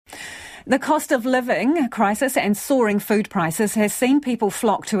The cost of living crisis and soaring food prices has seen people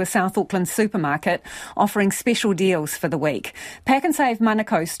flock to a South Auckland supermarket offering special deals for the week. Pak'nSave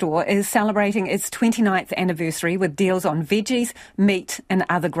Manukau store is celebrating its 29th anniversary with deals on veggies, meat and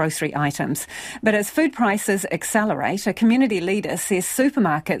other grocery items. But as food prices accelerate, a community leader says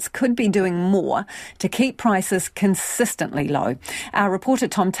supermarkets could be doing more to keep prices consistently low. Our reporter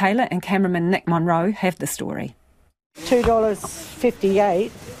Tom Taylor and cameraman Nick Monroe have the story.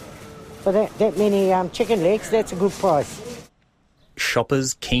 $2.58 for that many chicken legs. That's a good price.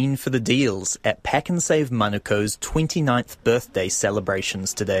 Shoppers keen for the deals at Pak'nSave Manukau's 29th birthday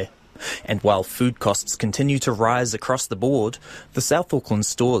celebrations today. And while food costs continue to rise across the board, the South Auckland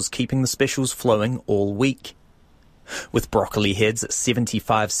store's keeping the specials flowing all week. With broccoli heads at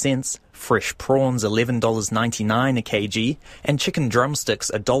 75 cents, fresh prawns $11.99 a kg, and chicken drumsticks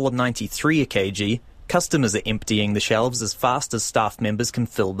 $1.93 a kg, customers are emptying the shelves as fast as staff members can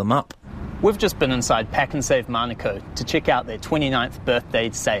fill them up. We've just been inside Pak'nSave Manukau to check out their 29th birthday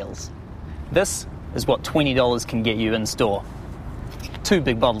sales. This is what $20 can get you in store. 2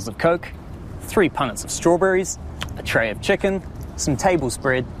 big bottles of Coke, 3 punnets of strawberries, a tray of chicken, some table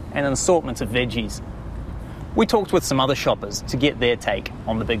spread and an assortment of veggies. We talked with some other shoppers to get their take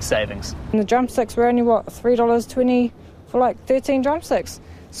on the big savings. And the drumsticks were only, $3.20 for like 13 drumsticks.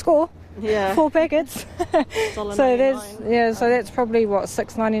 Score. Yeah. 4 packets. so that's probably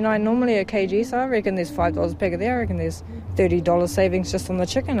 $6.99 normally a kg. So I reckon there's $5 a packet there. I reckon there's $30 savings just on the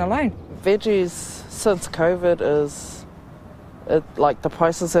chicken alone. Veggies since COVID the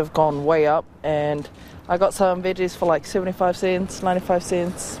prices have gone way up, and I got some veggies for like 75 cents, 95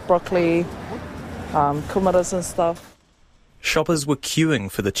 cents, broccoli, kumaras and stuff. Shoppers were queuing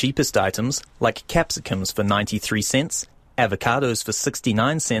for the cheapest items like capsicums for 93 cents, avocados for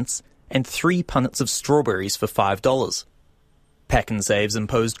 69 cents, and 3 punnets of strawberries for $5. Pak'nSave's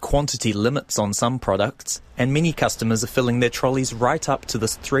imposed quantity limits on some products, and many customers are filling their trolleys right up to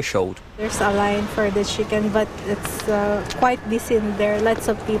this threshold. There's a line for the chicken, but it's quite busy in there. Lots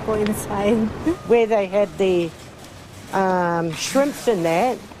of people inside. Where they had the shrimps in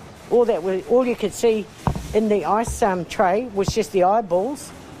that, all you could see in the ice tray was just the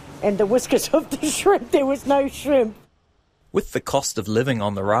eyeballs and the whiskers of the shrimp. There was no shrimp. With the cost of living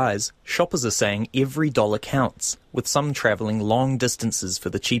on the rise, shoppers are saying every dollar counts, with some travelling long distances for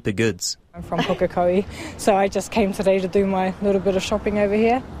the cheaper goods. I'm from Pukekohe, so I just came today to do my little bit of shopping over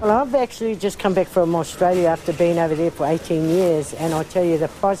here. Well, I've actually just come back from Australia after being over there for 18 years, and I tell you, the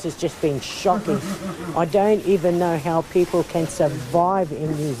price has just been shocking. I don't even know how people can survive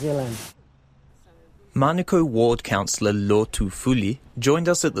in New Zealand. Manukau Ward Councillor Lotu Fuli joined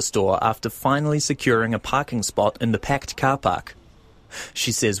us at the store after finally securing a parking spot in the packed car park.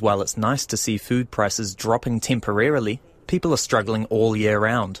 She says while it's nice to see food prices dropping temporarily, people are struggling all year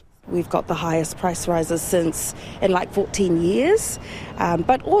round. We've got the highest price rises in 14 years,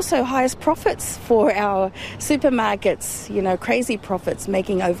 but also highest profits for our supermarkets, crazy profits,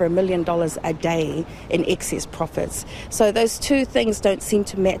 making over $1 million a day in excess profits. So those two things don't seem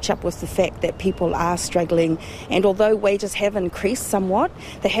to match up with the fact that people are struggling, and although wages have increased somewhat,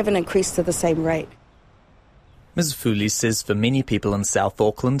 they haven't increased to the same rate. Ms. Fuli says for many people in South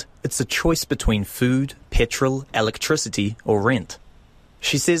Auckland, it's a choice between food, petrol, electricity or rent.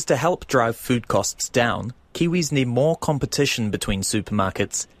 She says to help drive food costs down, Kiwis need more competition between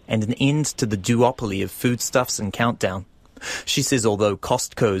supermarkets and an end to the duopoly of foodstuffs and Countdown. She says although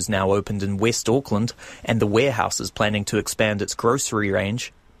Costco's now opened in West Auckland and the Warehouse is planning to expand its grocery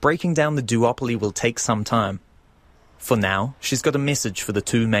range, breaking down the duopoly will take some time. For now, she's got a message for the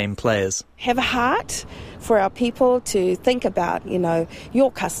two main players. Have a heart for our people to think about,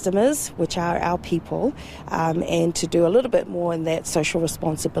 your customers, which are our people, and to do a little bit more in that social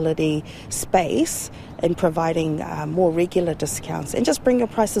responsibility space in providing more regular discounts, and just bring your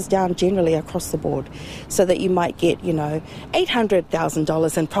prices down generally across the board so that you might get,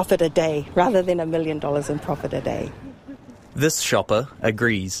 $800,000 in profit a day rather than $1 million in profit a day. This shopper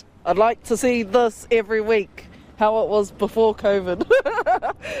agrees. I'd like to see this every week, how it was before COVID.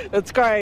 It's great.